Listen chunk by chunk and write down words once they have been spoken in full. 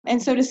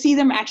And so to see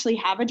them actually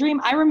have a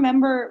dream, I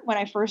remember when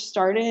I first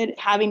started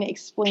having to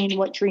explain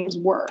what dreams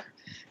were,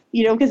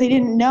 because they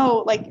didn't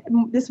know, like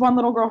this one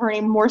little girl, her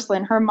name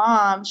Morslyn, her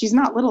mom, she's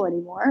not little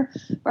anymore,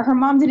 but her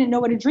mom didn't know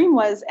what a dream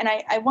was. And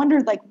I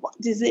wondered, like,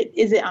 is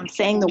it I'm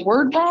saying the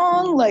word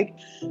wrong? Like,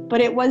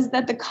 but it was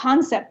that the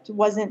concept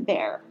wasn't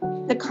there.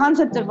 The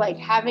concept of like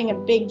having a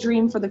big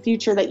dream for the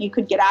future, that you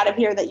could get out of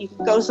here, that you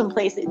could go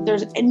someplace,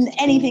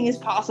 anything is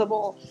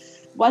possible,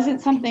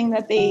 wasn't something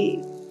that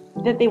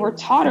they were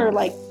taught, or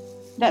like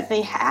that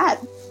they had.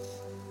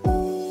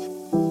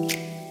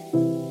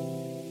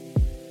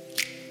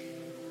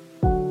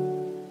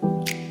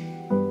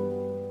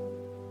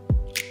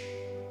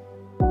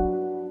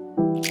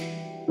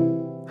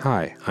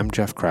 Hi, I'm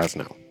Jeff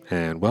Krasno,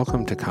 and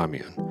welcome to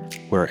Commune,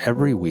 where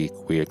every week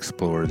we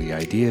explore the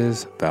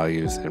ideas,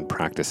 values, and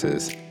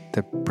practices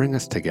that bring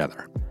us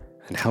together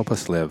and help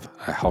us live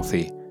a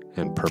healthy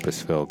and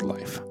purpose-filled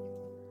life.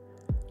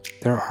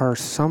 There are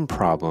some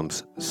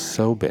problems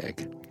so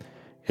big,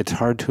 it's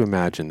hard to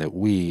imagine that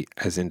we,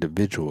 as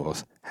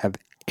individuals, have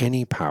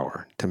any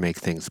power to make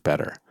things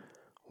better.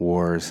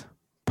 Wars,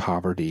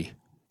 poverty,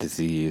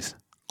 disease,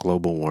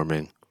 global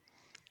warming.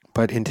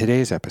 But in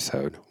today's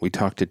episode, we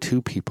talk to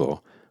two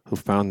people who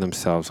found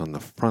themselves on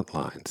the front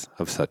lines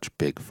of such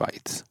big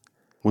fights.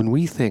 When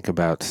we think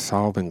about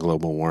solving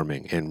global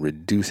warming and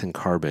reducing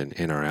carbon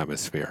in our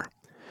atmosphere,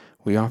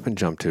 we often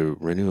jump to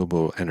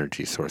renewable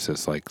energy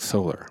sources like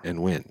solar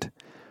and wind.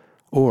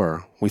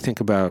 Or we think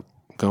about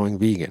going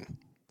vegan,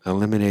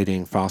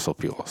 eliminating fossil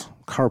fuels,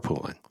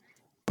 carpooling.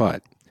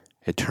 But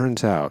it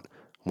turns out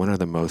one of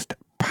the most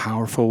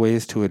powerful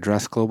ways to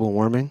address global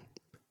warming?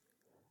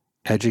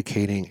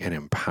 Educating and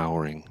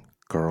empowering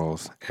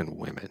girls and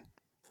women.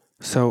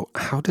 So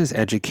how does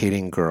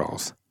educating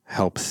girls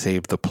help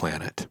save the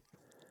planet?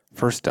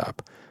 First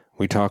up,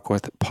 we talk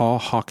with Paul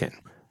Hawken,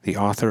 the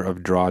author of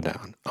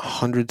Drawdown,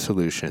 100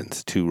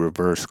 Solutions to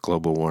Reverse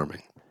Global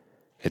Warming.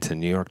 It's a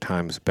New York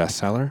Times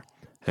bestseller,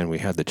 and we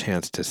had the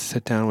chance to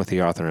sit down with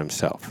the author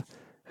himself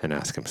and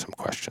ask him some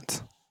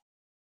questions.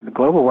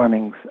 Global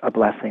warming's a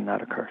blessing,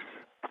 not a curse,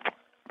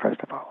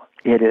 first of all.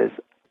 It is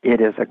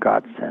a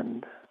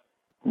godsend,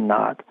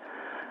 not,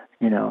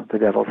 the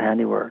devil's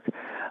handiwork.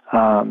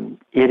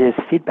 It is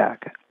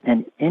feedback.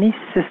 And any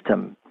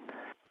system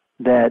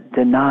that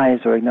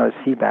denies or ignores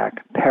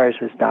feedback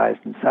perishes, dies,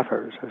 and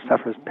suffers, or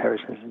suffers,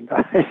 perishes, and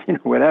dies,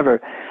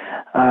 whatever.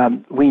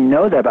 We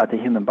know that about the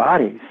human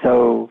body.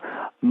 So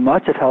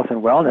much of health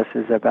and wellness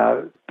is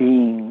about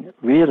being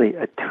really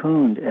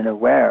attuned and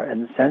aware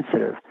and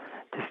sensitive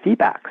to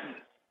feedbacks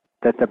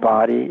that the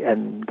body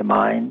and the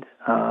mind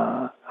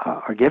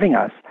are giving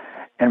us,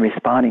 and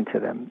responding to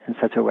them in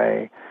such a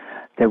way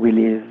that we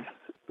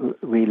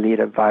lead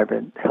a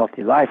vibrant,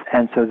 healthy life.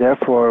 And so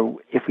therefore,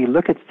 if we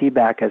look at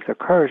feedback as a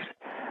curse,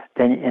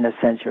 then in a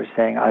sense you're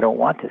saying, I don't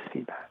want this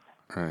feedback.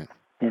 Right.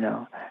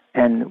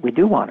 And we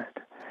do want it,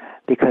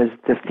 because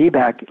the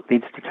feedback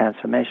leads to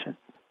transformation.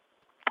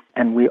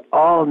 And we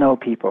all know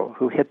people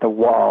who hit the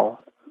wall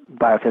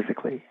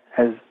biophysically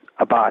as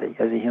a body,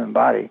 as a human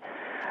body,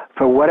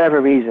 for whatever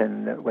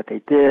reason, what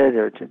they did,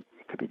 or it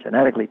could be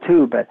genetically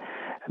too, but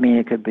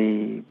it could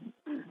be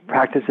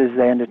practices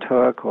they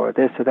undertook, or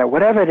this or that,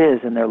 whatever it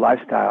is in their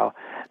lifestyle,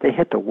 they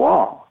hit the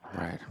wall.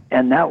 Right.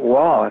 And that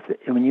wall,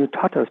 when you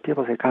talk to those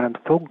people, they say, God, I'm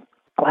so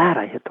glad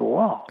I hit the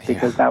wall,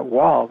 because that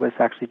wall was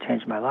actually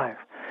changed my life.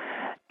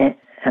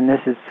 And this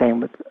is the same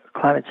with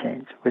climate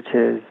change, which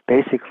is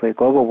basically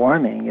global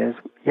warming is,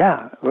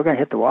 we're going to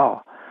hit the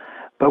wall.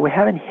 But we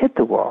haven't hit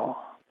the wall.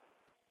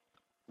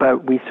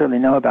 But we certainly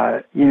know about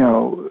it.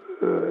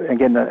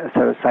 Again, the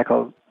sort of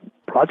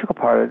psychological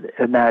part of it,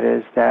 and that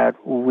is that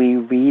we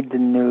read the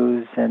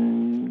news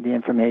and the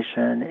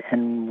information,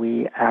 and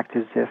we act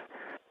as if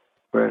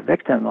we're a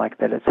victim, like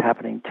that it's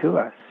happening to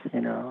us.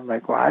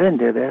 Like, well, I didn't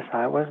do this.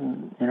 I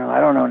wasn't, I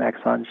don't own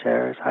Exxon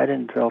shares. I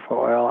didn't drill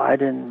for oil. I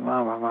didn't,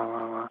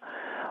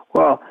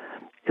 Well,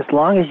 as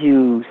long as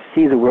you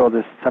see the world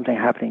as something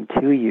happening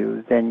to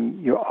you, then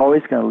you're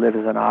always going to live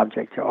as an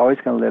object. You're always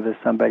going to live as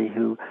somebody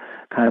who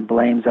kind of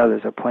blames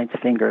others or points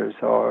fingers,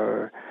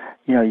 or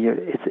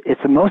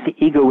it's the most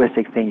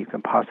egoistic thing you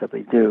can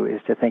possibly do,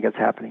 is to think it's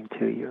happening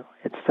to you.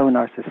 It's so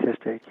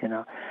narcissistic,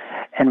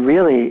 and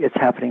really it's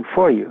happening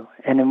for you.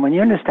 And then when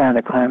you understand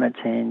that climate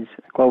change,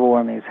 global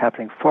warming is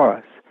happening for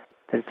us,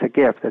 that it's a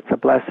gift, that it's a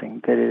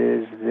blessing, that it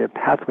is the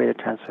pathway to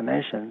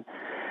transformation,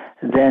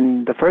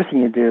 then the first thing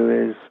you do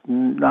is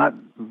not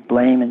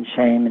blame and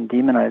shame and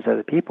demonize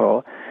other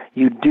people.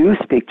 You do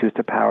speak truth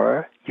to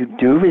power, you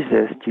do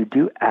resist, you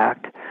do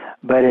act,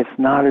 but it's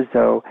not as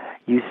though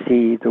you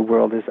see the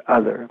world as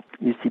other.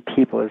 You see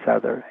people as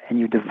other, and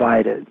you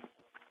divide it.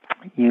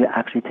 You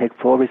actually take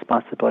full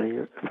responsibility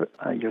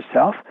for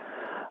yourself,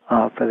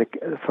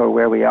 for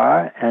where we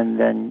are, and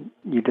then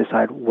you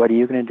decide, what are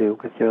you going to do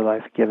with your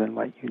life given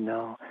what you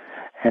know?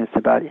 And it's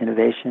about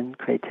innovation,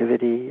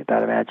 creativity,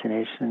 about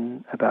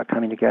imagination, about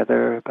coming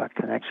together, about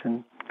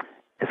connection.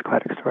 It's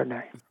quite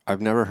extraordinary. I've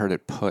never heard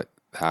it put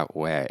that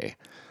way.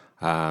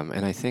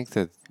 And I think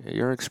that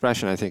your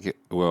expression, it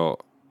will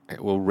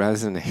it will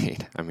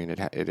resonate. I mean,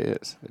 it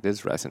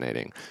is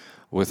resonating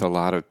with a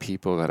lot of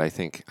people that I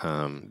think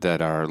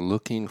that are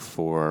looking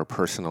for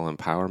personal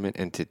empowerment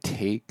and to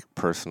take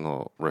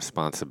personal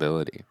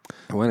responsibility.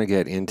 I want to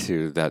get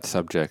into that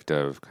subject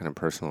of kind of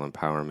personal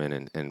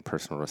empowerment and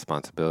personal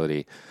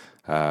responsibility.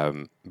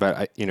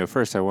 But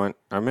first I want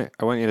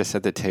you to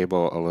set the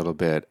table a little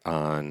bit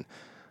on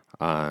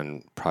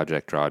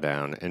Project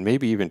Drawdown, and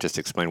maybe even just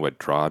explain what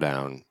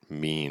drawdown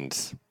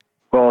means.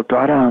 Well,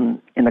 drawdown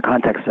in the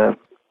context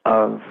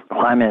of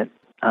climate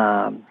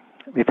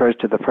refers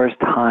to the first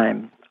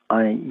time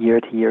on a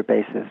year-to-year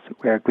basis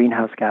where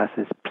greenhouse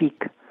gases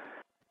peak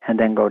and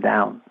then go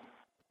down.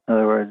 In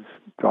other words,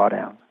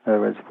 drawdown. In other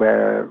words,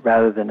 where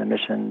rather than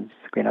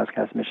greenhouse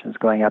gas emissions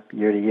going up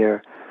year to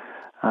year,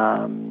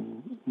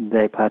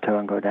 they plateau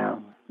and go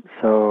down.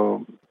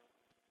 So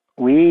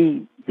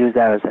we use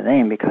that as a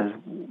name because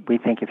we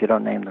think if you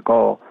don't name the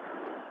goal,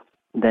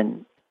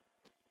 then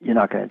you're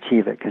not going to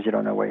achieve it because you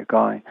don't know where you're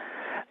going.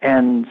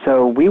 And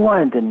so we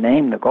wanted to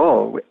name the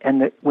goal.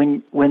 And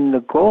when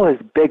the goal is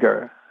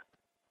bigger,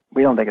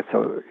 we don't think it's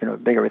so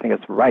bigger. We think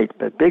it's right,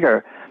 but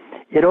bigger,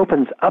 it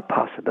opens up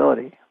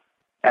possibility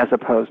as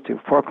opposed to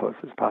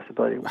forecloses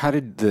possibility. How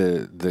did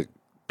the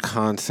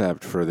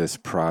concept for this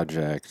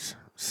project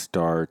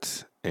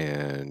start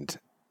and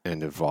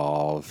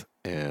evolve,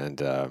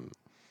 and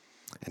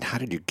how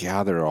did you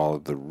gather all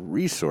of the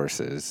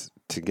resources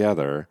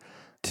together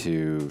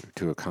to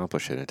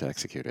accomplish it and to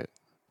execute it?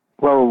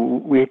 Well,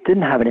 we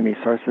didn't have any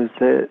resources.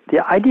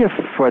 The idea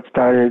for it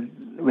started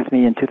with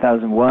me in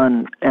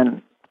 2001,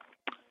 and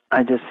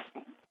I just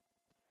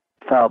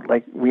felt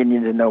like we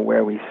needed to know where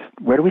do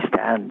we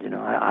stand.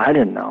 I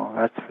didn't know,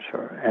 that's for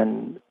sure.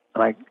 And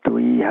do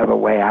we have a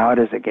way out?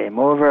 Is it game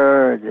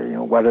over?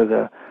 What are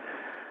the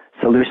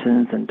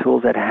solutions and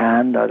tools at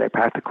hand? Are they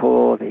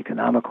practical? Are they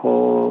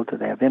economical? Do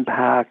they have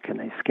impact? Can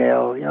they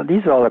scale?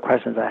 These are all the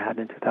questions I had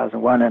in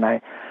 2001, and I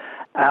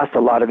asked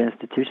a lot of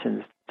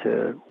institutions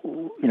to,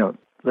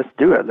 let's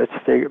do it.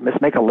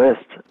 Let's make a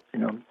list.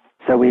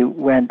 So we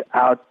went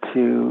out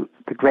to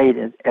the great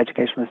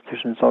educational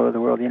institutions all over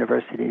the world,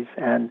 universities,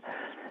 and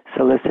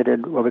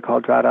solicited what we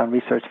call drawdown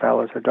research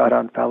fellows or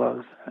drawdown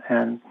fellows,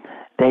 and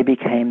they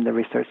became the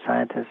research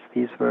scientists.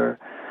 These were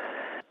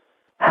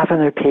half of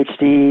their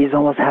PhDs,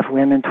 almost half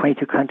women,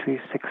 22 countries,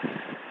 6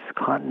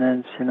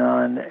 continents,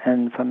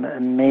 and from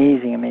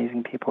amazing,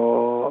 amazing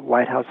people,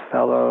 White House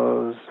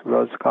fellows,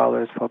 Rhodes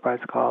Scholars,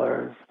 Fulbright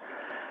Scholars,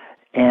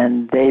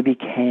 and they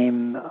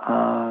became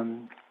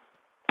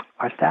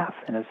our staff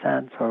in a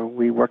sense, or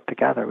we worked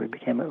together.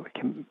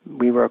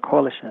 We were a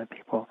coalition of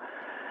people,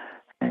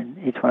 and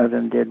each one of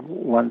them did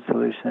one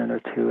solution or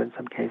two in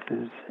some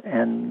cases,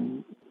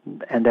 and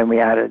then we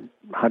added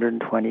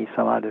 120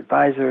 some odd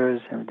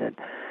advisors, and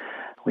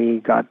we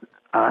got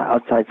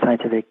outside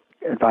scientific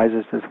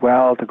advisors as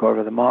well to go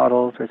over the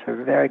models, which are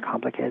very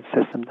complicated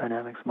system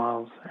dynamics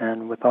models.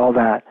 And with all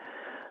that,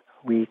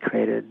 we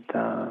created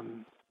the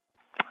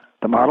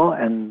model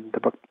and the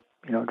book,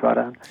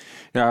 Drawdown.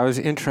 Yeah, it was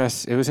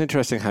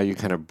interesting how you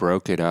kind of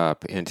broke it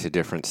up into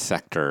different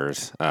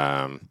sectors,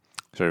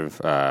 sort of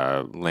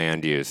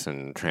land use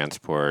and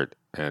transport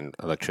and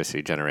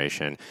electricity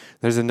generation.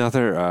 There's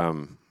another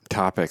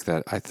topic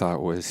that I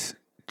thought was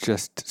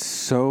just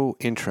so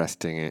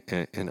interesting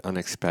and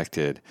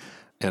unexpected,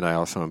 and I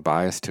also am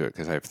biased to it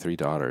because I have 3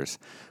 daughters,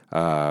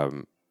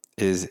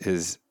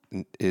 is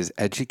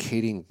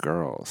educating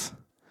girls.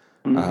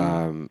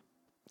 Mm-hmm.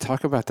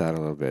 Talk about that a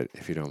little bit,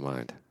 if you don't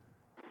mind.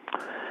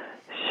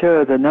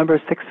 Sure. The number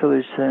 6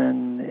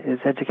 solution is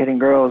educating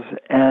girls,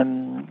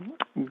 and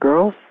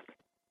girls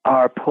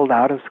are pulled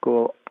out of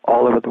school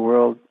all over the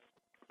world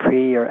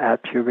pre or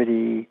at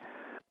puberty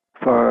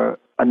for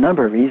a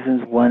number of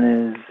reasons. One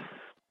is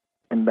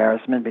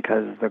embarrassment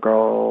because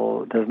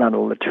there's not a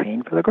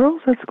latrine for the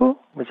girls at school,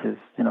 which is,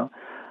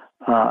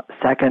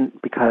 second,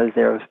 because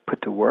they're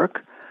put to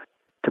work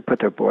to put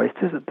the boys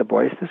to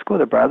school,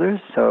 the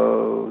brothers,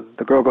 so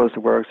the girl goes to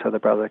work so the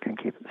brother can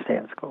stay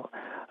in school.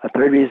 A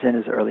third reason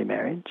is early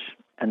marriage,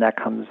 and that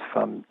comes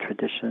from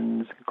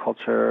traditions,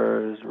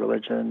 cultures,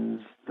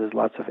 religions. There's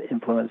lots of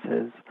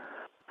influences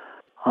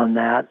on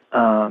that.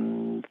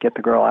 Get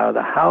the girl out of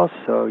the house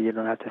so you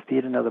don't have to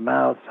feed another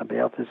mouth, somebody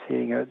else is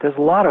feeding her. There's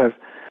a lot of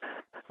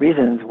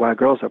reasons why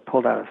girls are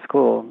pulled out of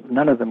school,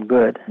 none of them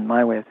good, in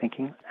my way of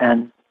thinking.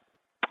 And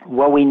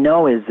what we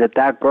know is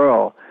that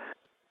girl,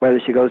 whether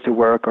she goes to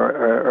work or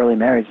early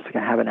marriage, is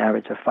going to have an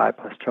average of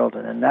 5+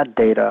 children. And that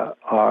data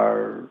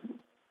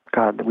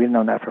we've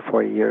known that for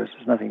 40 years.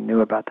 There's nothing new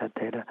about that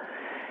data.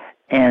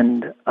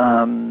 And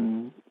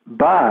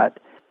but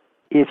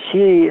if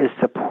she is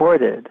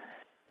supported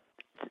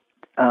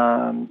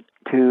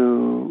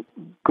to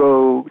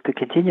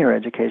continue her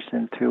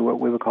education to what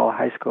we would call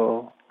high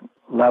school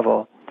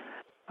level,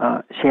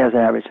 she has an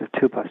average of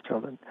 2+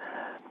 children.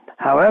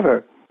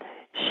 However,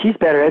 she's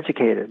better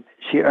educated.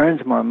 She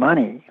earns more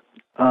money.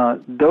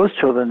 Those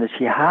children that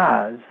she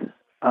has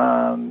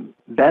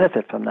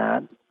benefit from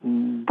that.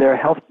 Their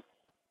health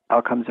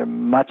outcomes are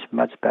much,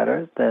 much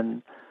better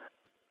than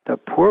the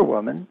poor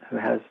woman who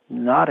has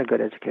not a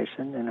good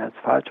education and has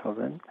 5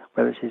 children,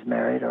 whether she's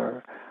married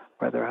or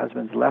whether her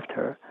husband's left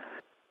her.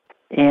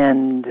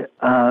 And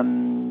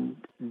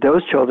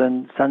those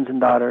children, sons and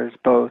daughters,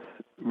 both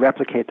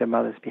replicate their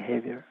mother's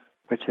behavior,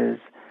 which is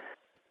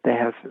they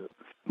have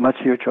much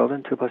fewer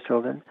children, 2+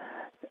 children,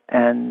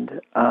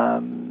 and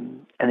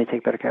they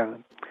take better care of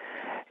them.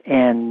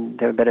 And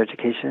they have a better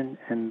education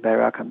and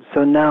better outcomes.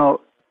 So now,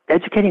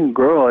 educating a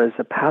girl is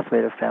a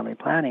pathway to family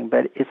planning,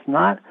 but it's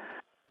not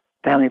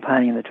family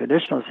planning in the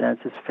traditional sense.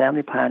 It's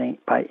family planning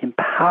by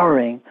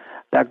empowering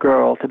that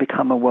girl to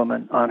become a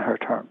woman on her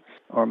terms,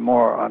 or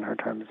more on her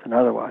terms than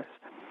otherwise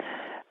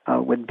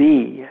would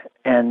be.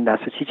 And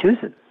that's what she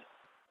chooses.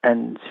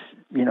 And,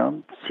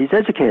 she's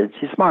educated,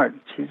 she's smart,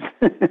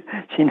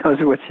 she knows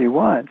what she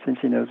wants, and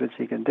she knows what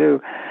she can do.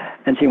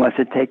 And she wants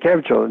to take care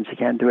of children. She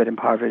can't do it in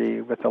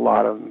poverty with a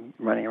lot of them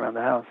running around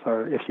the house,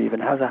 or if she even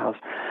has a house.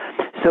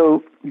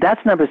 So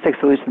that's number 6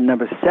 solution.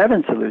 Number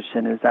 7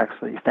 solution is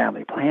actually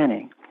family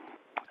planning,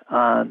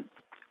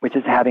 which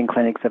is having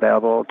clinics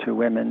available to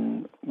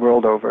women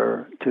world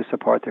over to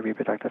support their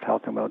reproductive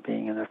health and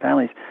well-being in their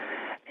families.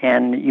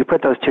 And you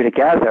put those two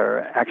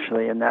together,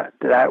 actually, and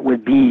that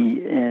would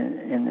be,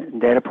 in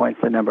data points,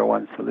 the number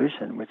 1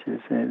 solution, which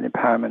is the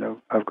empowerment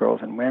of girls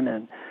and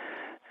women.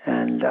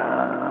 And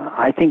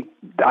I think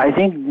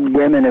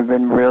women have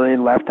been really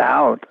left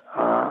out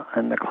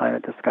in the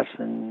climate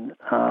discussion,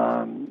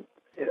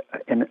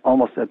 and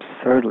almost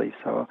absurdly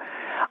so.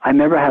 I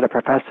remember I had a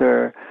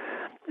professor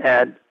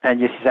at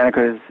UC Santa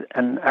Cruz,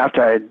 and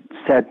after I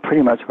said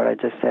pretty much what I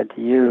just said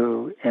to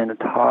you in a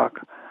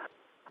talk,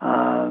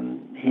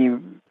 he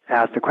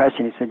asked a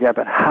question. He said, yeah,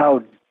 but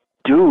how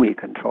do we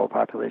control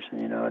population?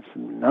 It's the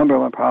number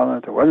 1 problem.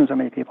 If there wasn't so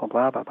many people,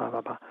 blah, blah, blah,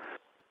 blah, blah.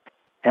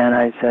 And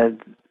I said,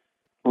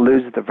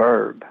 lose the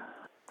verb.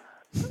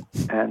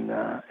 And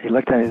he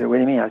looked at me and said, what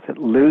do you mean? I said,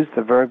 lose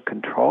the verb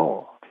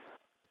control.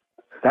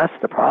 That's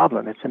the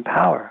problem. It's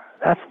empower.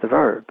 That's the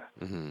verb.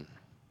 Mm-hmm.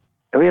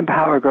 If we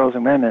empower girls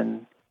and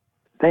women,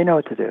 they know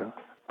what to do.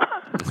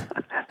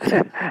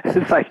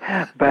 It's like,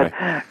 but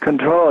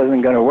control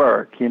isn't going to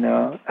work,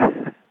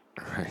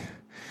 Right.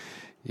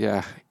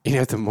 Yeah.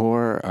 The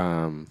more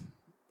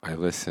I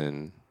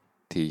listen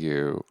to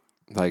you,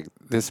 like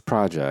this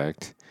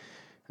project,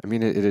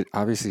 it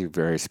obviously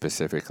very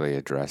specifically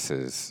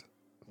addresses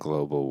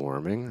global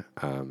warming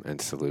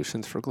and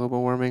solutions for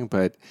global warming,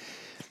 but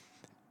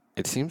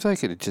it seems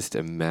like it just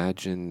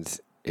imagines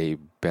a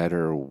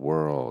better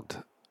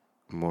world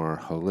more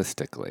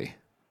holistically,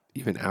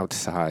 even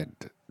outside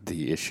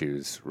the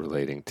issues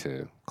relating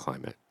to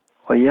climate.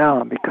 Well,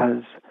 yeah,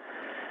 because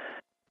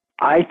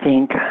I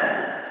think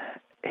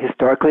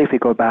historically, if we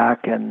go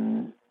back,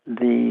 and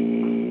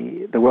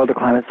the world of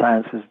climate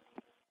science was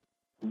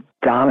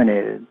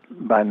dominated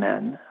by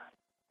men,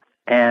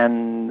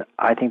 and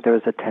I think there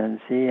was a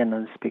tendency, and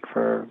I'll speak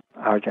for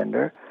our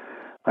gender,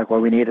 like, well,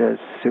 we need a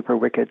super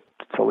wicked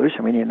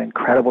solution. We need an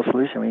incredible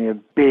solution. We need a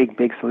big,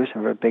 big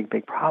solution for a big,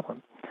 big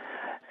problem.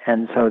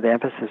 And so the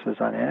emphasis was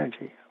on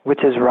energy,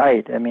 which is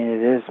right.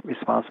 It is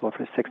responsible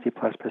for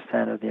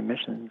 60+% of the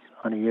emissions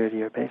on a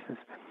year-to-year basis.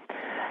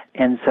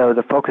 And so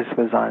the focus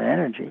was on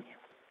energy,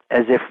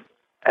 as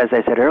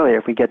I said earlier,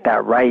 if we get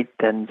that right,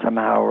 then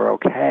somehow we're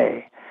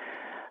okay.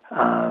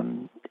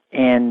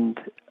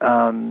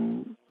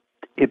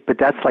 But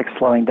that's like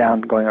slowing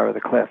down, going over the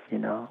cliff,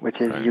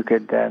 which is right. You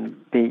could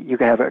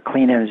have a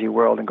clean energy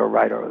world and go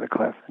right over the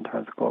cliff in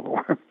terms of global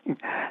warming.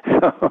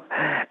 So,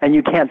 and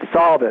you can't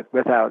solve it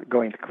without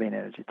going to clean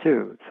energy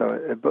too. So,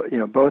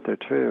 both are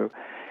true.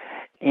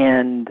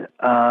 And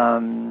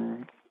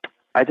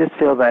I just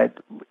feel that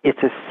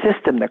it's a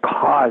system that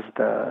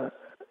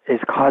is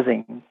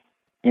causing,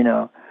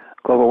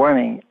 global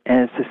warming,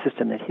 and it's the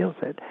system that heals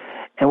it.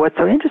 And what's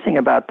so interesting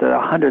about the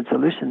 100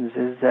 solutions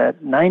is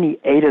that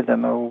 98 of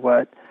them are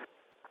what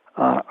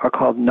are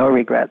called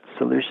no-regret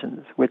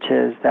solutions, which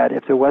is that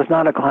if there was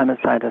not a climate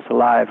scientist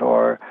alive,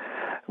 or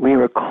we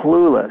were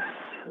clueless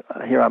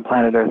here on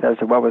planet Earth as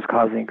to what was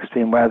causing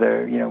extreme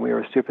weather, we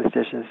were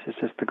superstitious, it's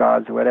just the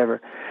gods or whatever,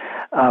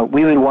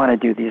 we would want to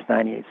do these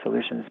 98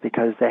 solutions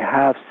because they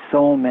have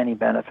so many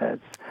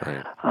benefits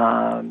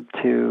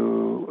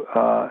to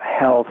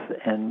health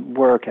and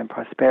work and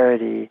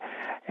prosperity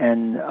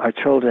and our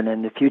children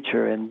and the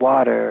future and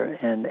water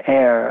and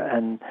air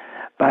and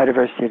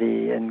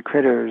biodiversity and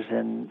critters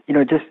and,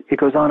 just it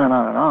goes on and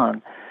on and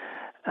on.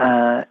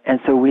 And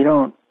so we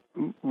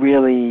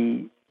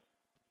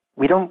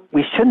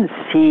shouldn't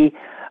see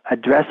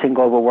addressing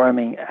global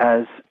warming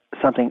as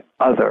something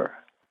other,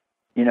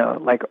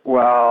 like,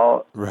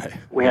 well, right.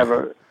 I have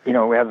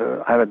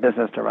a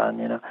business to run,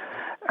 yeah.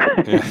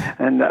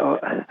 And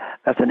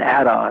that's an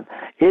add-on.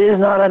 It is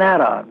not an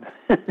add-on.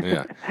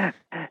 Yeah.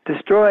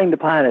 Destroying the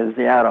planet is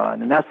the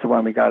add-on, and that's the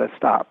one we got to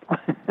stop.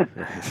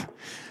 Right.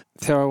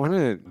 So I want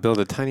to build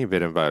a tiny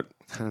bit about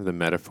kind of the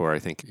metaphor I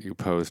think you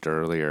posed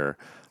earlier,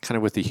 kind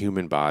of with the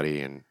human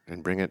body, and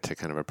bring it to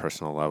kind of a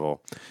personal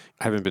level.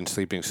 I haven't been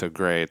sleeping so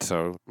great,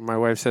 so my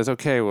wife says,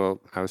 okay, well,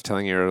 I was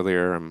telling you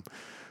earlier, I'm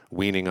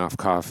weaning off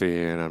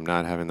coffee, and I'm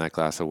not having that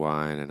glass of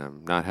wine, and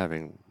I'm not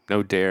having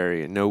no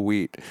dairy and no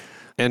wheat.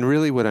 And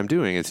really what I'm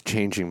doing is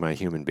changing my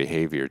human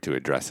behavior to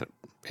address an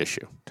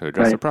issue, to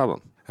address a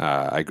problem.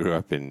 I grew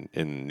up in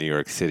New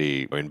York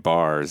City in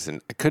bars,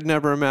 and I could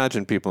never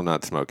imagine people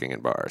not smoking in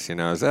bars. I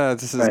was,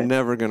 this is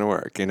never going to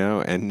work,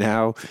 And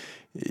now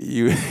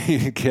you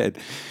get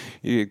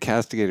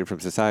castigated from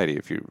society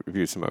if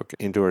you smoke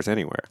indoors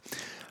anywhere.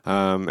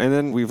 And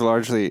then we've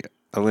largely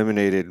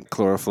eliminated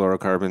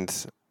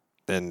chlorofluorocarbons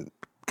and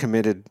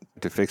committed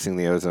to fixing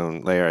the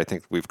ozone layer. I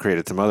think we've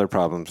created some other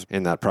problems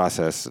in that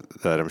process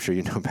that I'm sure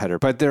you know better.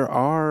 But there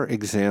are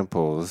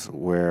examples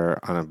where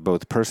on a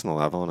both personal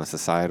level and a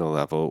societal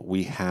level,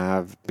 we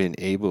have been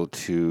able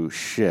to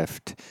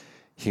shift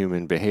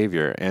human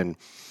behavior. And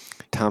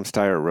Tom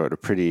Steyer wrote a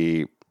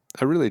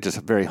really just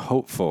a very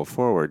hopeful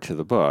foreword to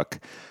the book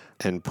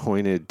and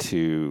pointed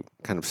to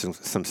kind of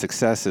some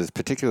successes,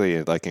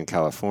 particularly like in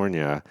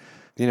California,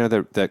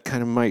 that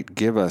kind of might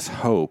give us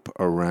hope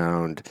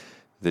around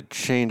the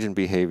change in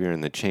behavior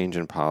and the change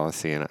in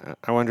policy. And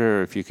I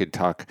wonder if you could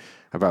talk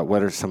about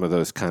what are some of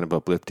those kind of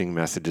uplifting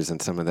messages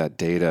and some of that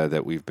data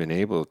that we've been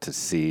able to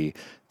see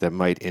that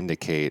might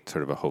indicate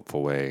sort of a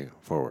hopeful way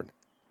forward.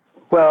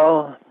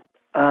 Well,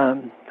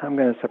 I'm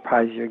going to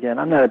surprise you again.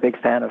 I'm not a big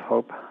fan of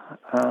hope.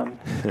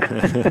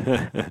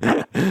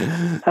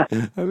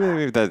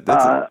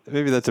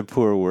 Maybe that's a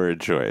poor word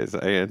choice.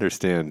 I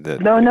understand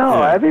that.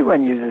 No,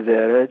 everyone uses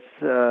it. It's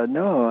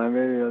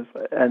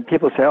and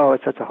people say, "Oh,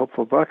 it's such a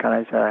hopeful book," and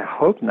I say, "I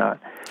hope not."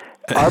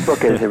 Our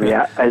book is a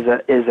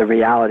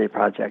reality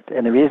project,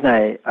 and the reason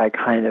I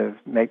kind of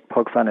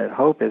poke fun at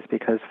hope is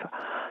because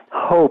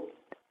hope.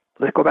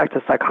 Let's go back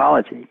to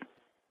psychology.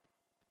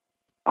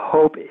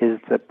 Hope is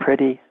the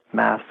pretty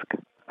mask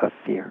of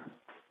fear.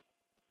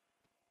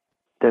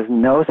 There's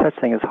no such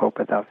thing as hope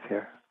without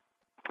fear.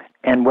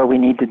 And what we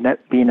need to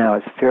be now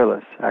is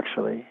fearless,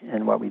 actually,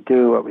 in what we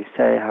do, what we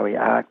say, how we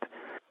act,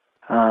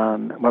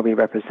 what we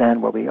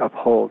represent, what we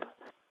uphold.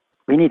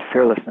 We need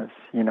fearlessness.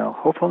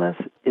 Hopefulness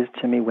is,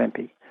 to me,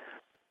 wimpy.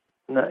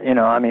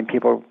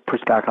 People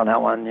push back on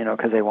that one,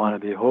 because they want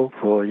to be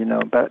hopeful,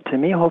 But to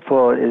me,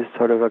 hopeful is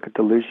sort of like a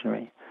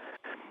delusionary.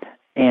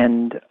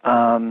 And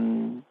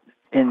I'm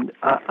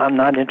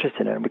not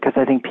interested in it because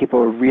I think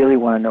people really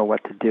want to know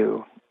what to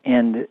do.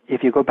 And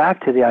if you go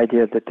back to the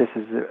idea that this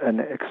is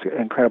an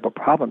incredible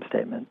problem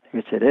statement,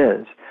 which it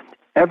is,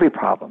 every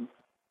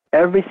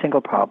single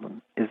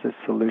problem is a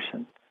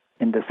solution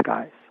in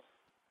disguise.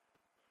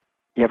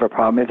 You have a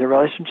problem with your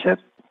relationship?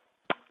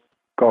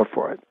 Go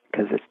for it,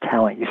 because it's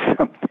telling you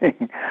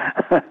something.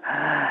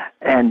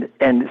 and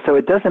so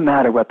it doesn't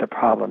matter what the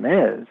problem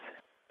is.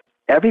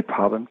 Every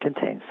problem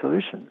contains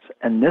solutions,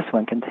 and this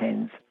one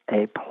contains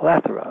a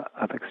plethora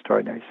of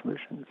extraordinary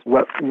solutions.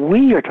 What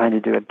we are trying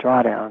to do at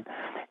Drawdown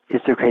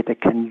is to create the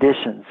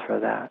conditions for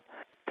that,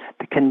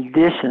 the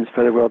conditions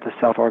for the world to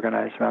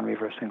self-organize around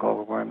reversing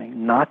global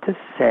warming, not to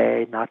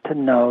say, not to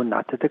know,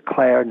 not to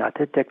declare, not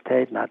to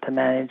dictate, not to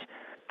manage.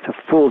 It's a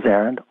fool's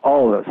errand,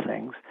 all of those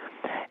things.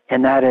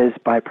 And that is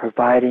by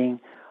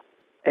providing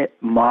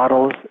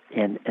models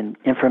and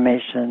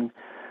information,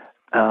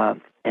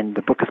 and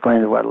the book is going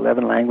into,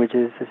 11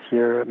 languages this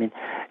year?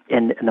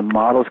 And the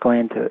model's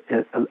going into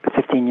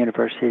 15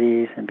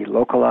 universities and be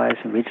localized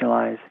and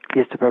regionalized,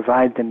 is to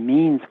provide the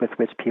means with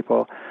which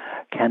people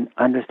can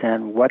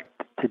understand what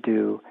to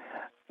do,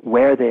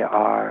 where they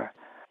are,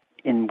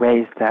 in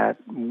ways that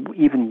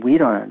even we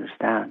don't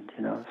understand,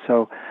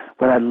 So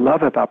what I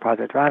love about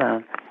Project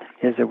Drawdown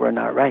is that we're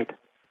not right.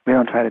 We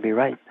don't try to be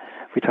right.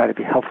 We try to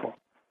be helpful.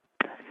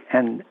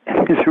 And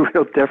there's a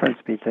real difference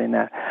between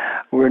that.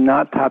 We're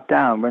not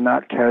top-down. We're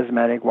not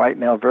charismatic white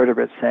male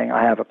vertebrates saying,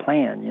 I have a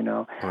plan,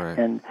 Right.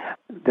 And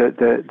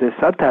the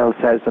subtitle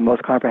says the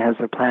most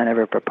comprehensive plan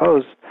ever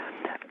proposed.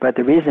 But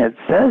the reason it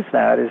says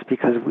that is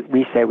because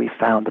we say we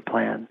found the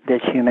plan,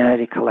 that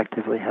humanity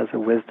collectively has a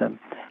wisdom,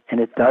 and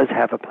it does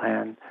have a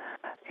plan.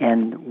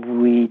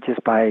 And we,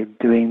 just by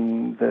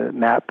doing the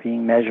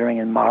mapping, measuring,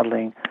 and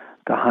modeling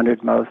the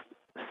 100 most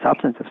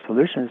substantive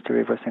solutions to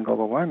reversing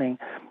global warming,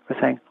 we're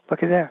saying,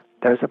 look at there,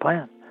 there's a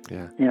plan.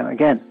 Yeah.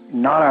 Again,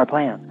 not our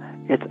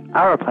plan. It's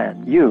our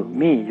plan. You,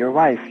 me, your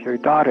wife, your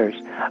daughters,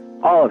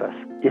 all of us.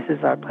 This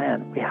is our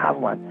plan. We have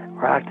one.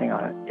 We're acting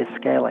on it. It's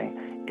scaling.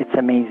 It's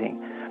amazing.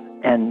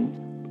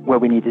 And what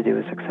we need to do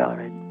is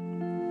accelerate.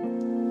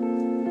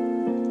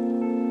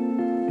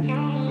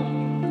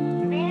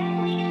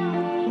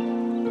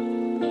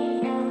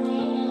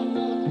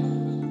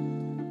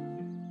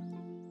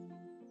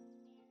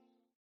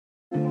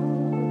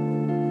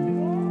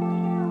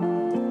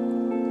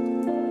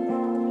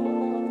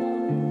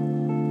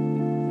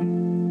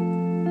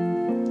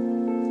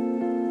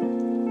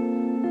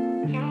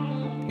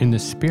 In the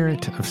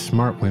spirit of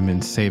smart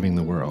women saving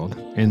the world,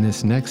 in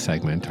this next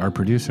segment, our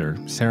producer,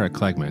 Sarah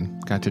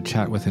Klegman, got to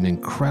chat with an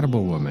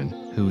incredible woman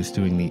who is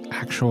doing the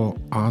actual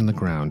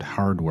on-the-ground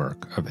hard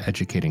work of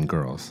educating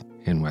girls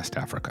in West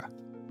Africa.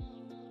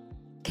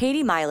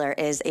 Katie Meyler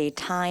is a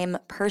Time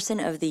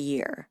Person of the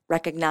Year,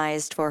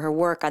 recognized for her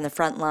work on the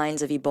front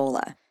lines of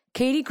Ebola.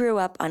 Katie grew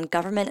up on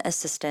government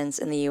assistance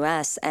in the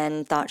U.S.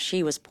 and thought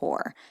she was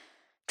poor.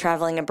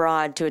 Traveling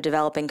abroad to a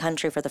developing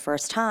country for the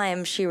first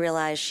time, she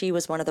realized she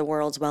was one of the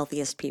world's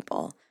wealthiest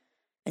people,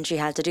 and she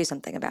had to do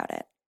something about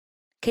it.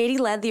 Katie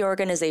led the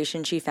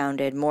organization she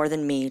founded, More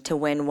Than Me, to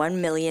win $1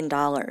 million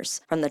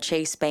from the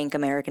Chase Bank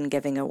American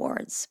Giving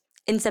Awards.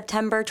 In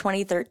September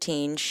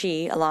 2013,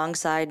 she,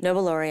 alongside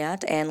Nobel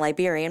laureate and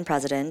Liberian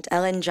President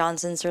Ellen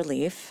Johnson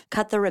Sirleaf,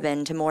 cut the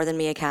ribbon to More Than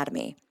Me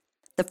Academy,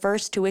 the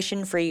first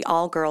tuition-free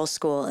all-girls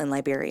school in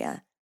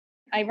Liberia.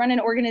 I run an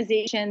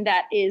organization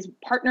that is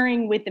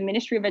partnering with the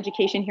Ministry of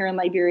Education here in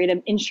Liberia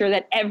to ensure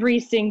that every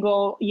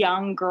single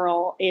young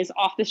girl is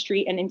off the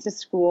street and into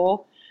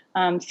school,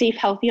 safe,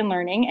 healthy, and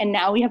learning. And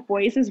now we have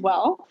boys as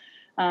well.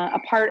 A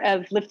part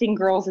of lifting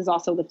girls is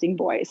also lifting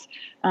boys.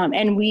 I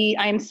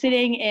am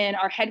sitting in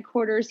our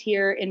headquarters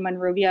here in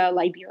Monrovia,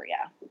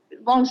 Liberia.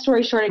 Long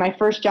story short, my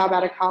first job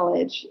out of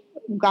college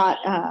got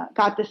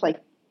this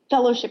like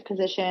fellowship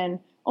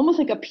position, almost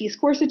like a Peace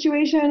Corps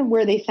situation,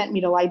 where they sent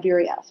me to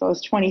Liberia. So I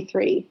was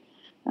 23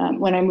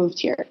 when I moved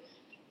here.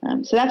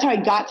 So that's how I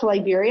got to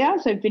Liberia.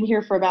 So I've been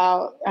here for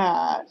about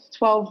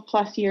 12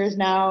 plus years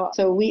now.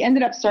 So we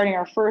ended up starting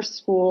our first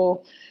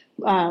school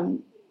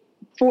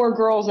for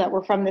girls that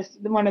were from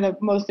one of the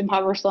most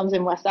impoverished slums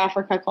in West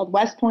Africa called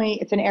West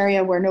Point. It's an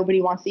area where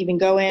nobody wants to even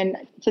go in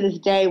to this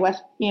day.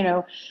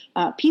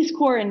 Peace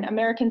Corps and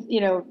Americans,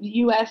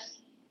 U.S.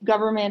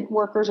 government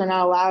workers are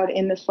not allowed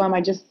in the slum.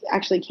 I just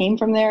actually came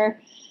from there.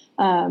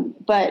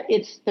 But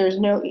there's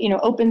no,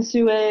 open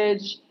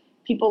sewage,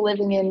 people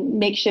living in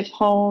makeshift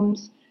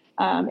homes.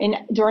 And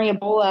during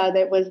Ebola,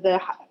 that was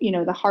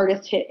the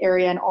hardest hit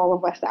area in all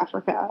of West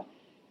Africa.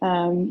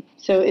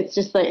 So it's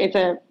just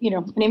an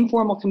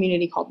informal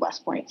community called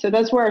West Point. So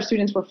that's where our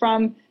students were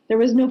from. There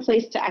was no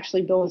place to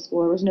actually build a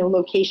school. There was no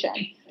location.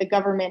 The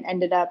government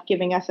ended up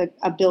giving us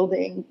a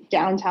building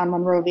downtown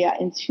Monrovia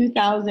in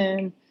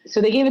 2000. So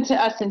they gave it to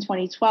us in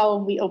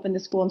 2012. We opened the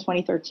school in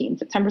 2013,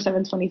 September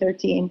 7th,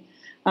 2013.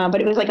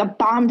 But it was like a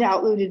bombed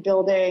out, looted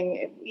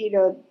building.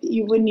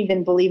 You wouldn't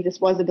even believe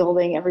this was a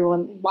building.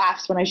 Everyone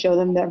laughs when I show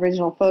them the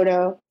original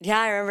photo.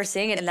 Yeah, I remember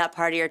seeing it in that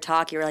part of your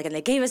talk. You were like, and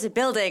they gave us a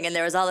building, and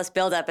there was all this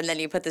buildup, and then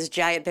you put this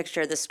giant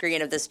picture of the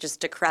screen of this just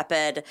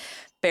decrepit,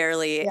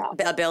 barely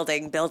a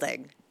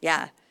building.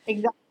 Yeah.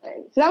 Exactly.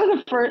 So that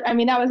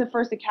was the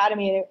first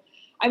academy.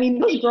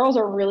 Those girls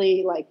are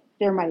really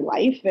they're my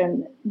life,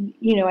 and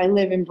I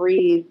live and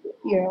breathe.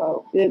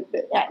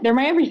 They're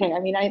my everything.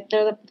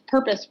 They're the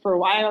purpose for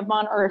why I'm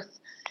on Earth,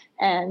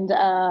 and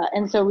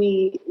so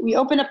we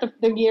opened up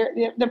the year.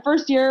 The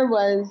first year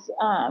was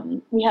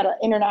we had an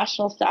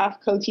international staff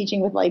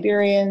co-teaching with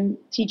Liberian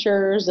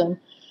teachers, and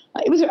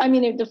it was.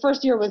 The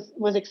first year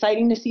was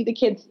exciting to see the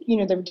kids. They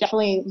were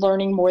definitely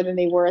learning more than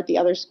they were at the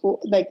other school,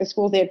 like the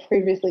schools they had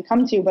previously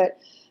come to. But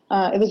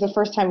it was the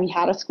first time we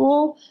had a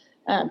school.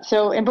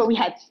 But we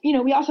had,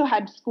 we also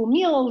had school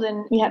meals,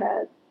 and we had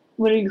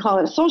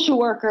a social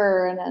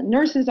worker and a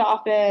nurse's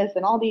office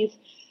and all these.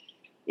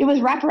 It was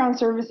wraparound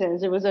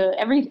services. It was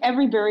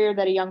every barrier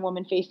that a young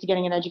woman faced to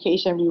getting an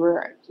education. We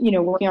were,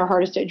 working our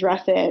hardest to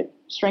address it,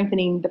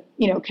 strengthening the,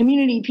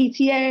 community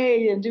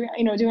PTA and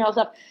doing all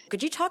stuff.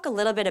 Could you talk a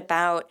little bit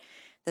about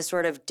the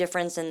sort of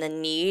difference in the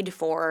need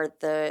for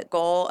the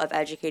goal of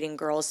educating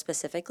girls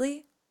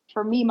specifically?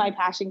 For me, my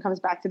passion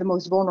comes back to the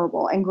most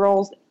vulnerable, and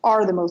girls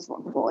are the most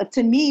vulnerable.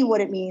 To me, what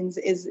it means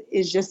is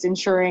just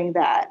ensuring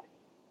that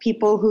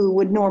people who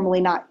would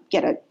normally not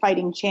get a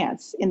fighting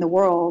chance in the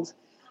world,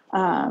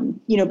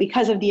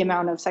 because of the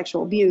amount of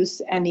sexual abuse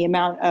and the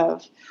amount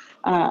of,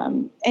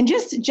 and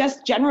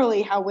just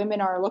generally how women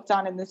are looked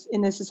on in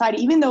this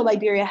society. Even though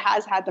Liberia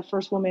has had the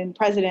first woman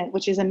president,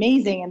 which is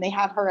amazing, and they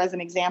have her as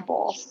an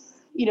example.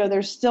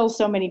 There's still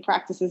so many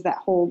practices that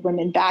hold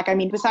women back.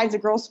 Besides the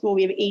girls' school,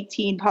 we have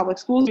 18 public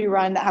schools we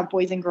run that have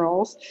boys and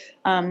girls.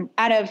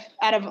 Out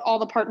of all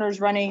the partners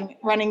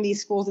running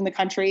these schools in the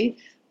country,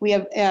 we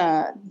have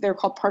they're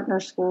called partner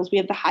schools. We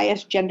have the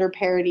highest gender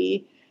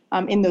parity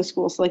in those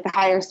schools, so the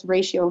highest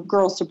ratio of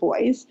girls to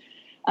boys.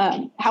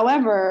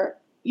 However,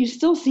 you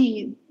still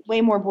see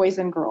way more boys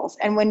than girls.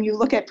 And when you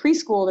look at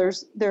preschool,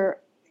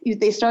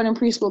 they start in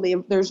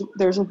preschool,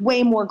 there's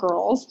way more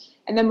girls.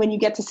 And then when you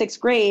get to sixth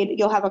grade,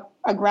 you'll have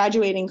a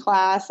graduating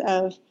class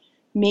of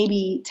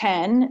maybe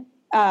 10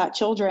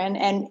 children,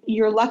 and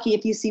you're lucky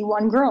if you see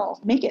one girl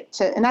make it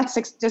to, and that's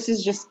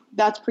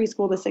that's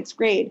preschool to sixth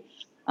grade.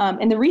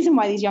 And the reason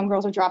why these young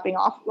girls are dropping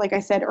off, like I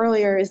said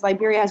earlier, is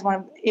Liberia has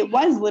it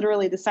was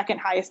literally the second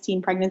highest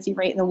teen pregnancy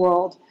rate in the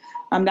world.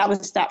 That was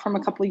a stat from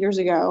a couple of years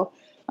ago.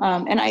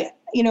 And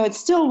it's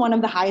still one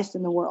of the highest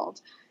in the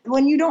world.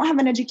 When you don't have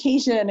an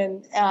education,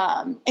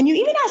 and you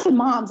even ask the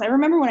moms. I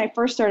remember when I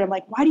first started, I'm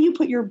like, why do you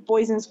put your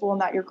boys in school and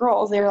not your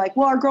girls? They were like,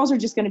 well, our girls are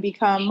just going to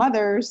become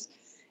mothers,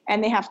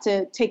 and they have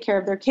to take care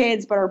of their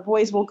kids, but our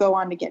boys will go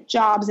on to get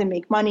jobs and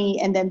make money,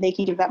 and then they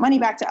can give that money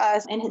back to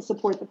us and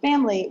support the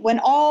family.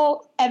 When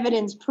all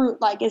evidence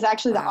is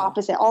actually the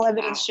opposite. All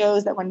evidence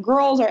shows that when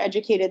girls are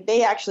educated,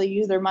 they actually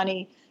use their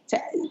money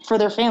for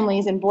their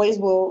families, and boys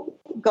will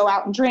go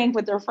out and drink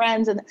with their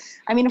friends. And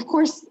I mean, of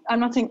course, I'm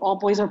not saying all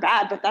boys are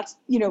bad, but that's,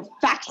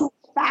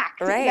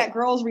 fact Right. that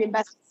girls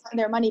reinvest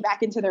their money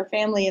back into their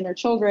family and their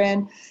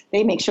children.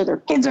 They make sure their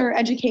kids are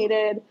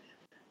educated.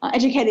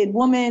 Educated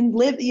woman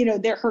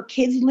her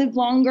kids live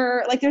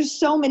longer. Like, there's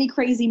so many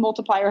crazy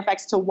multiplier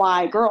effects to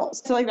why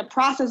girls. So like the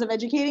process of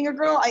educating a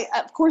girl,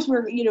 of course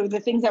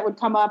the things that would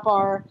come up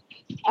are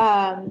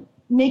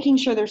making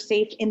sure they're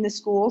safe in the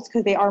schools,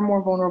 because they are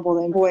more vulnerable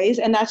than boys.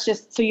 And that's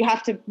just, so you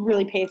have to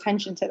really pay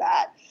attention to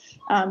that.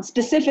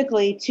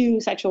 Specifically to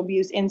sexual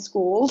abuse in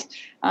schools.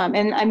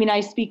 And I mean,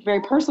 I speak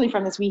very personally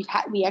from this. We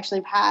actually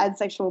have had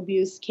sexual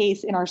abuse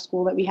case in our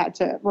school that we had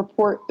to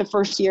report the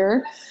first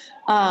year.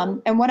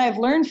 And what I've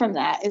learned from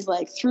that is,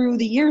 like, through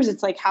the years,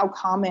 it's like how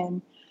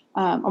common,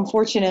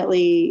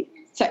 unfortunately,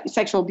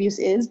 sexual abuse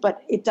is,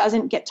 but it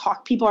doesn't get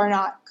talked. People are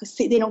not,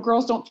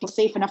 girls don't feel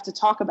safe enough to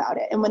talk about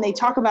it. And when they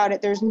talk about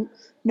it, there's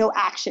no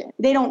action.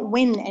 They don't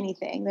win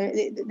anything.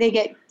 They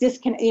get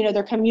disconnected,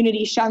 their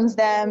community shuns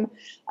them.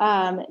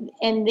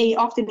 And they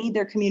often need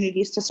their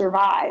communities to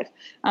survive.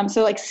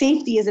 So like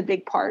safety is a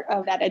big part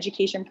of that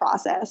education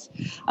process.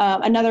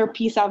 Another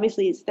piece,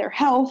 obviously, is their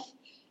health,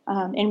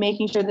 and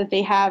making sure that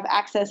they have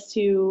access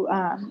to,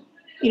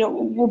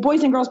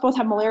 boys and girls both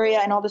have malaria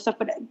and all this stuff,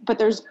 but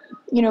there's,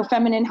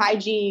 feminine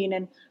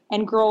hygiene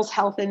and girls'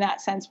 health in that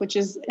sense, which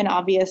is an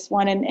obvious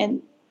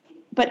one.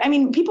 But I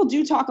mean, people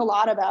do talk a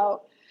lot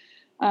about,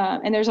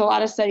 and there's a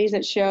lot of studies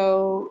that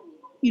show,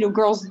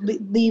 girls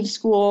leave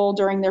school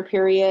during their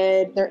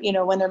period,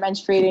 when they're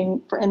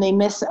menstruating, and they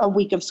miss a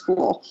week of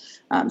school.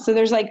 So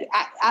there's like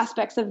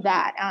aspects of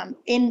that.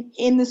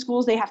 In the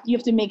schools, you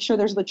have to make sure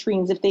there's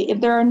latrines.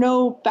 If there are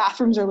no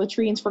bathrooms or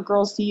latrines for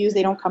girls to use,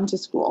 they don't come to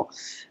school.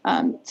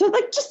 So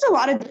like just a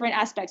lot of different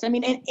aspects. I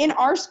mean, in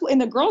our school, in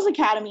the Girls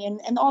Academy,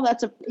 and all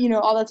that's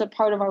a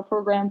part of our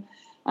program.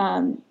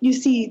 You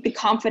see the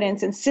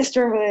confidence and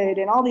sisterhood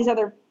and all these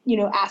other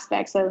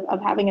aspects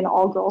of having an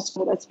all-girls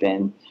school that's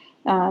been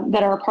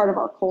that are a part of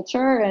our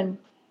culture. And,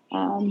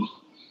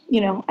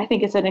 I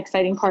think it's an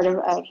exciting part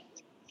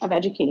of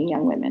educating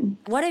young women.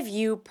 What have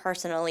you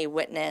personally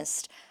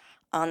witnessed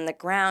on the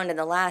ground in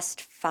the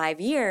last 5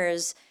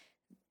 years?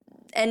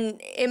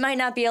 And it might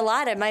not be a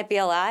lot, it might be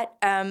a lot.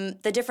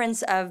 The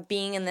difference of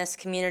being in this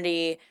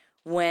community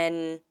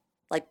when,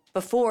 like,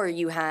 before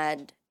you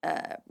had,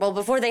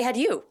 before they had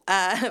you,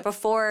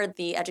 before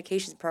the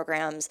education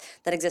programs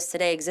that exist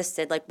today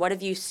existed, like, what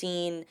have you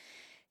seen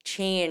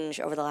change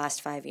over the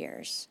last 5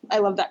 years? I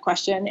love that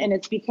question, and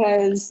it's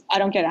because I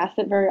don't get asked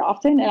it very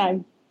often,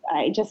 and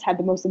I just had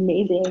the most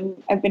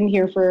amazing. I've been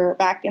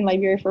back in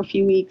Liberia for a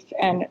few weeks,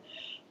 and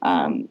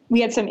we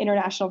had some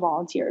international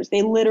volunteers.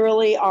 They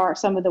literally are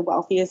some of the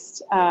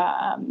wealthiest,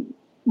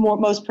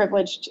 most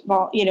privileged,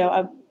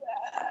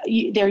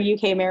 they're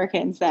UK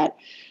Americans that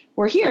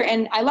were here,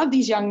 and I love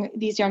these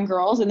young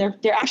girls, and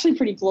they're actually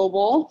pretty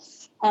global.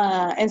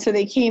 And so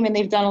they came, and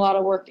they've done a lot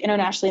of work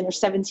internationally, and they're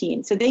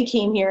 17. So they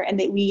came here, and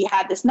we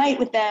had this night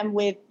with them.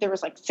 There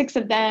was like 6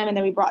 of them, and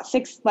then we brought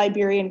 6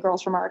 Liberian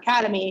girls from our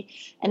academy,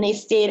 and they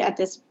stayed at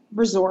this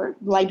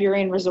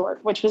Liberian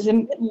resort, which was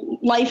a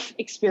life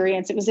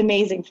experience. It was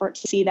amazing to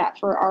see that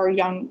for our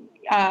young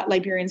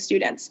Liberian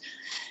students.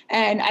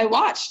 And I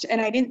watched,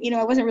 and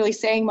I wasn't really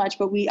saying much,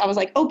 but I was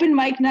like, open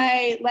mic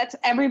night, let's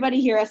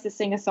everybody hear us to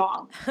sing a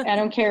song. I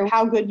don't care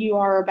how good you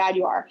are or bad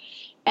you are.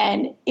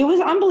 And it was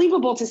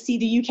unbelievable to see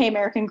the UK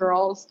American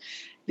girls,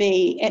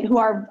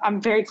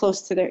 I'm very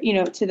close to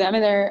to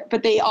them,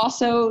 but they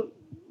also,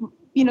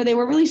 they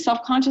were really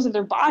self-conscious of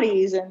their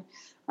bodies and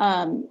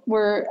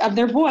were of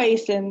their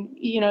voice, and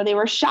they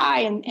were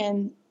shy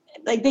and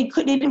like they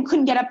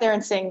couldn't get up there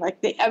and sing.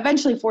 Like, they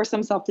eventually forced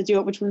themselves to do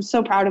it, which we're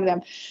so proud of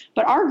them.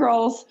 But our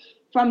girls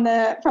from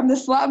the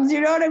slums,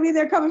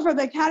 they're coming from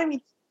the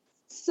academy,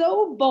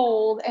 so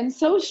bold and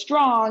so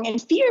strong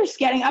and fierce,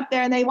 getting up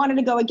there, and they wanted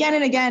to go again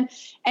and again.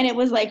 And it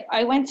was like,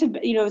 I went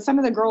to, some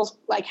of the girls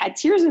like had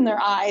tears in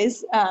their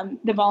eyes,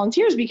 the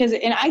volunteers,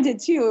 and I did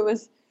too.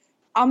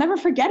 I'll never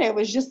forget it. It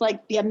was just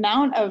like the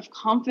amount of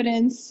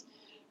confidence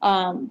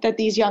that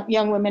these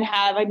young women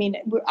have. I mean,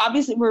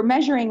 we're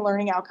measuring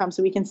learning outcomes,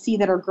 so we can see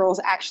that our girls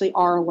actually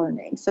are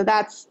learning. So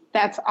that's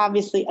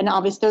obviously an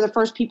obvious. They're the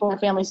first people in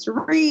families to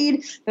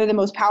read. They're the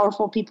most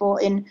powerful people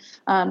in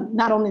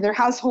not only their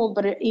household,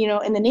 but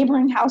in the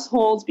neighboring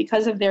households,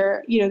 because of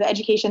their the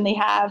education they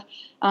have.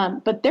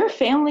 But their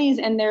families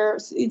and their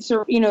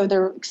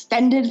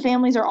extended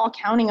families are all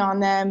counting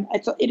on them.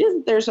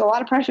 There's a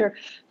lot of pressure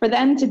for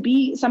them to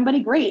be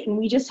somebody great. And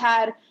we just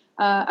had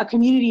a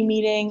community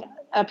meeting,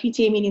 a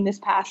PTA meeting this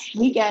past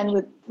weekend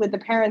with the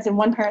parents, and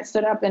one parent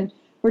stood up, and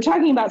we're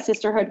talking about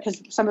sisterhood,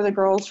 because some of the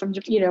girls from,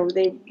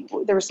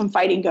 there was some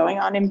fighting going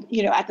on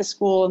at the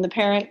school, and the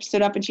parent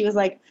stood up and she was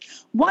like,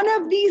 one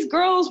of these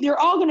girls, you're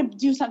all going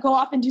to go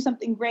off and do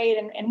something great,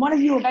 and one of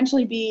you will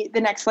eventually be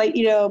the next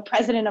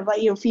president of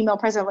female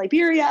president of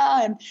Liberia.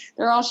 And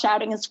they're all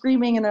shouting and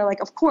screaming, and they're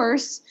like, of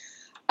course.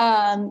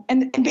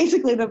 And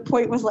basically the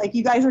point was like,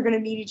 you guys are going to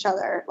meet each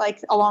other like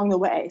along the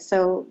way.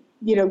 So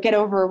get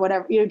over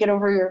whatever, get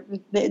over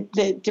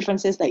the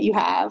differences that you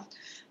have.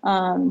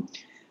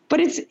 But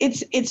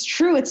it's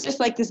true. It's just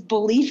like this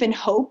belief and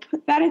hope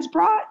that it's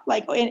brought.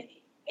 Like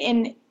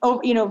in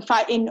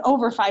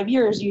over 5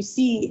 years, you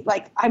see,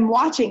 like, I'm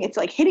watching. It's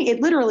like hitting.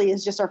 It literally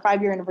is just our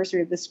 5-year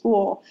anniversary of the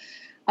school.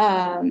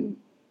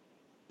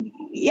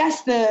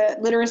 Yes, the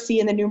literacy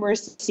and the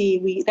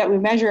numeracy that we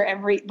measure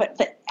but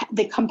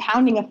the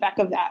compounding effect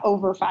of that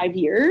over 5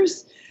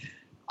 years.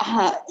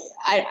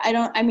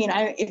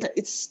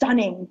 It's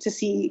stunning to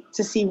see,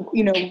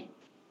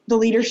 the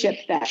leadership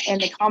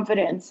and the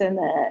confidence and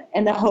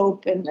the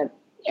hope and the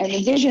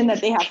vision that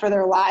they have for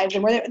their lives,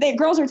 and where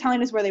girls are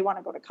telling us where they want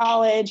to go to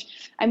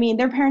college. I mean,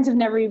 their parents have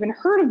never even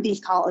heard of these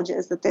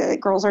colleges that the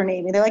girls are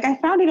naming. They're like, I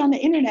found it on the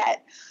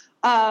internet.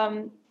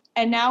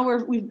 And now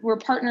we're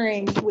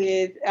partnering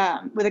with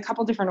a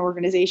couple different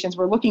organizations.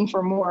 We're looking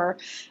for more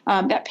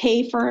that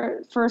pay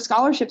for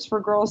scholarships for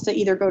girls to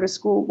either go to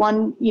school.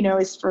 One,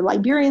 is for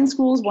Liberian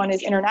schools. One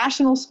is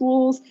international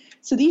schools.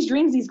 So these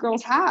dreams these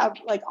girls have,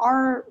 like,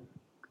 are,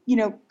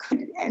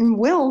 could and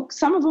will.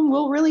 Some of them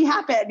will really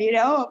happen.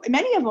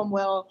 Many of them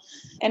will.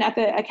 And at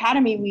the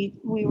academy,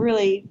 we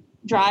really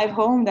drive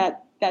home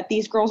that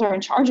these girls are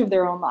in charge of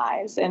their own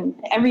lives. And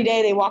every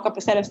day they walk up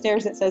a set of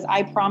stairs that says,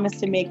 I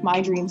promise to make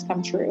my dreams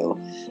come true.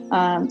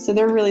 So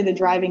they're really the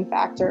driving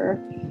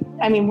factor.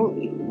 I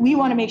mean, we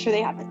want to make sure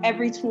they have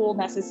every tool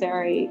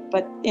necessary,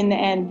 but in the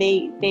end,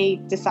 they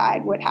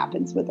decide what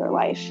happens with their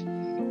life.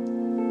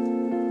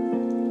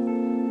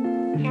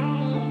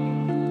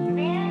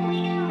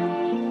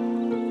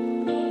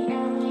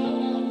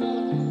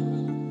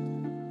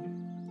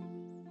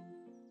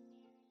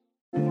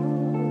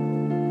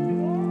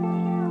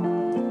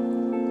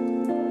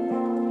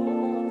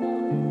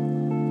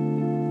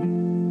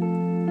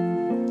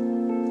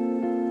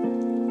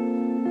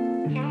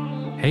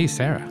 Hey,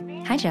 Sarah.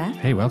 Hi, Jeff.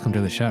 Hey, welcome to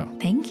the show.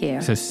 Thank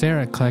you. So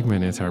Sarah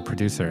Klegman is our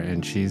producer,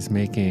 and she's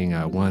making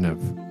one of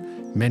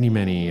many,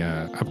 many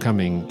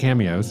upcoming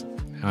cameos.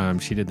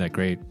 She did that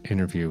great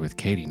interview with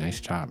Katie. Nice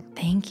job.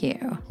 Thank you.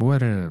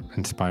 What an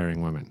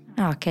inspiring woman.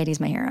 Oh, Katie's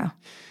my hero.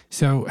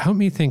 So help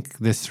me think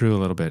this through a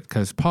little bit,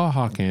 because Paul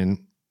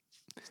Hawken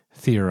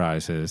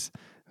theorizes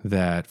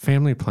that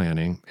family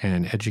planning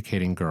and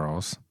educating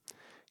girls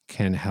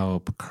can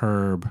help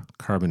curb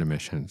carbon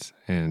emissions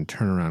and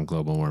turn around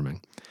global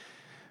warming.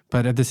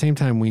 But at the same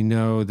time, we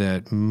know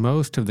that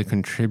most of the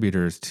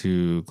contributors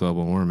to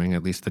global warming,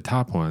 at least the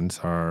top ones,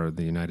 are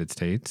the United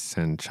States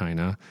and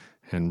China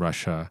and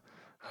Russia,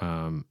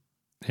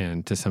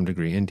 and to some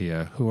degree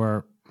India, who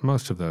are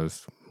most of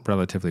those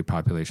relatively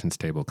population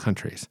stable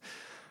countries.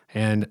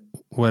 And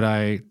what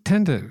I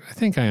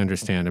think I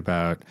understand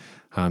about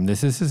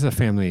this is a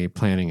family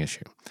planning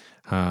issue.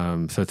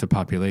 So it's a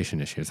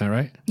population issue. Is that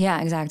right?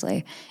 Yeah,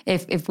 exactly.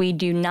 If we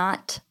do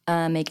not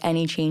make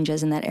any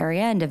changes in that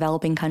area in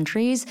developing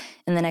countries,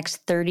 in the next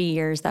 30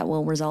 years, that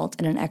will result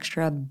in an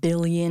extra 1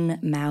 billion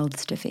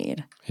mouths to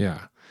feed.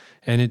 Yeah.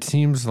 And it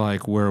seems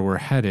like where we're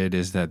headed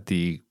is that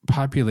the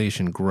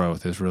population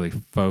growth is really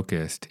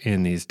focused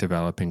in these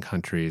developing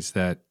countries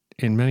that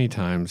in many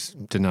times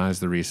denies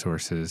the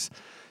resources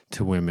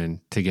to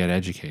women to get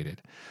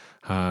educated.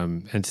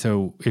 And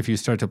so if you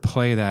start to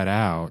play that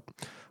out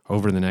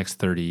over the next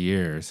 30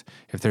 years,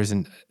 if there's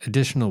an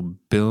additional 1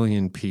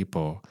 billion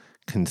people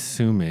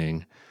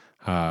consuming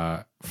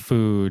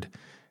food,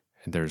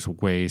 there's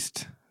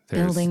waste,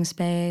 there's building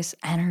space,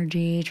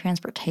 energy,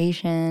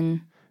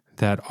 transportation,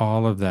 that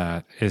all of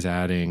that is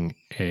adding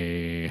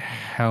a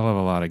hell of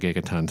a lot of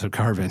gigatons of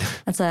carbon.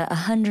 That's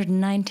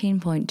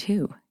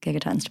 119.2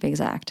 gigatons to be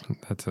exact.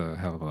 That's a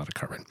hell of a lot of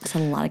carbon. That's a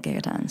lot of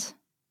gigatons.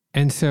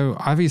 And so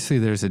obviously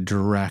there's a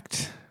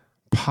direct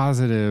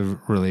positive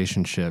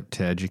relationship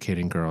to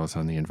educating girls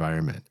on the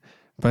environment,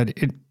 but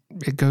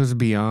it goes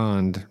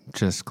beyond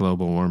just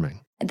global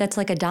warming. That's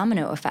like a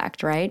domino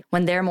effect, right?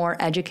 When they're more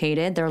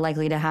educated, they're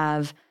likely to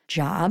have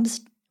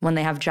jobs. When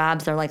they have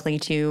jobs, they're likely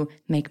to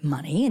make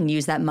money and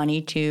use that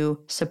money to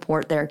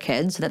support their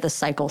kids so that the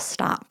cycle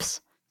stops.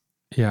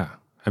 Yeah.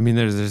 I mean,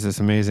 there's this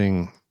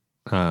amazing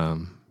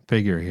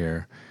figure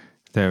here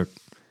that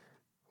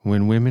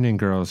when women and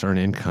girls earn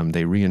income,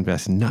 they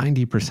reinvest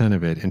 90%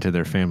 of it into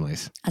their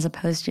families. As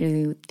opposed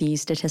to the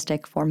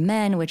statistic for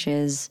men, which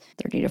is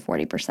 30 to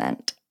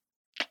 40%.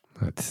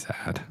 That's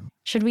sad.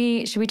 Should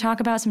we talk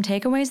about some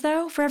takeaways,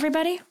 though, for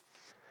everybody?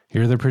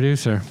 You're the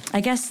producer. I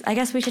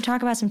guess we should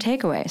talk about some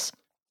takeaways.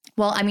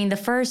 Well, I mean, the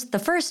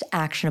first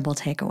actionable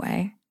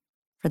takeaway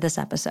for this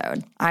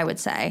episode, I would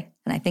say,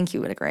 and I think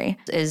you would agree,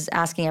 is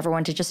asking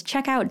everyone to just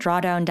check out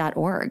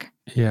drawdown.org.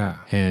 Yeah,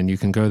 and you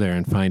can go there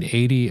and find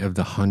 80 of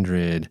the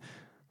 100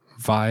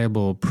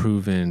 viable,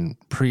 proven,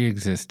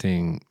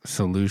 pre-existing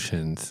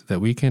solutions that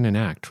we can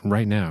enact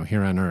right now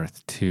here on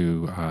Earth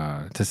to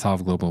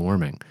solve global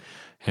warming.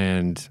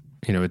 And,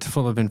 it's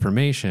full of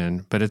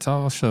information, but it's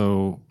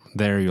also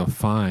there you'll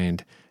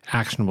find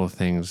actionable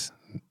things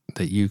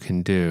that you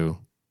can do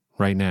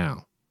right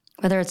now.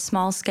 Whether it's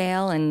small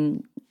scale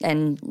and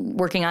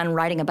working on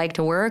riding a bike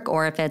to work,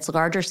 or if it's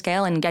larger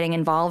scale and getting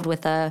involved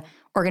with a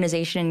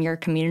organization in your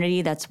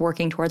community that's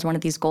working towards one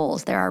of these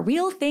goals, there are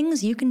real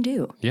things you can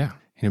do. Yeah.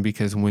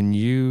 because when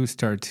you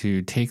start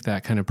to take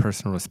that kind of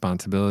personal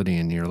responsibility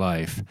in your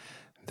life,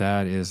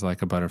 that is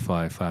like a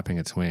butterfly flapping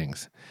its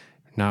wings,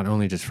 not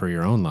only just for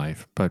your own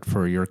life, but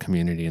for your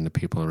community and the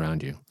people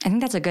around you. I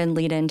think that's a good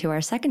lead into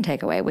our second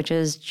takeaway, which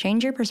is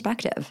change your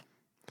perspective.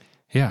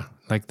 Yeah,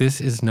 like this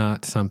is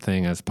not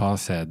something, as Paul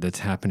said, that's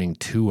happening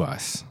to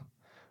us.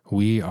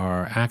 We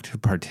are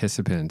active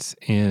participants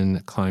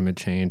in climate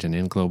change and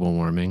in global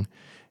warming,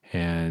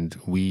 and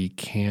we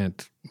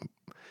can't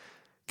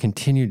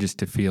continue just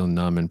to feel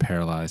numb and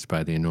paralyzed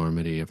by the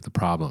enormity of the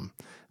problem.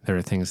 There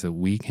are things that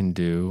we can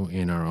do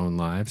in our own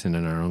lives and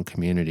in our own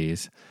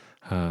communities,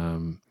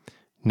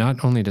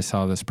 not only to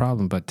solve this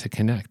problem, but to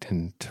connect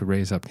and to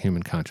raise up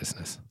human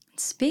consciousness.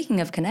 Speaking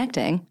of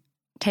connecting,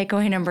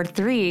 takeaway number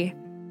 3,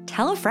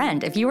 tell a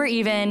friend. If you were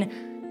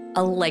even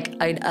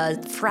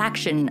a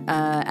fraction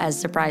as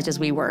surprised as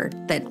we were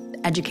that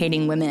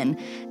educating women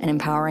and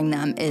empowering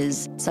them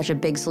is such a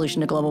big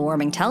solution to global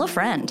warming, tell a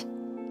friend.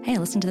 Hey,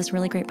 listen to this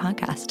really great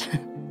podcast.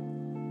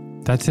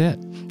 That's it.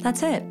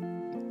 That's it.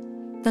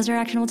 Those are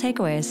actionable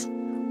takeaways.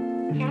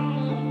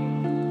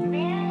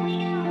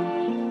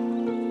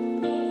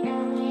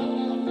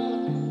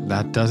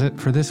 That does it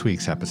for this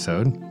week's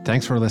episode.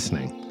 Thanks for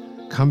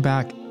listening. Come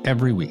back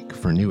every week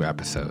for new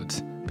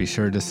episodes. Be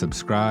sure to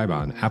subscribe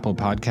on Apple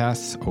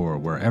Podcasts or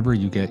wherever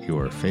you get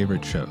your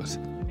favorite shows.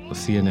 We'll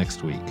see you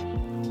next week.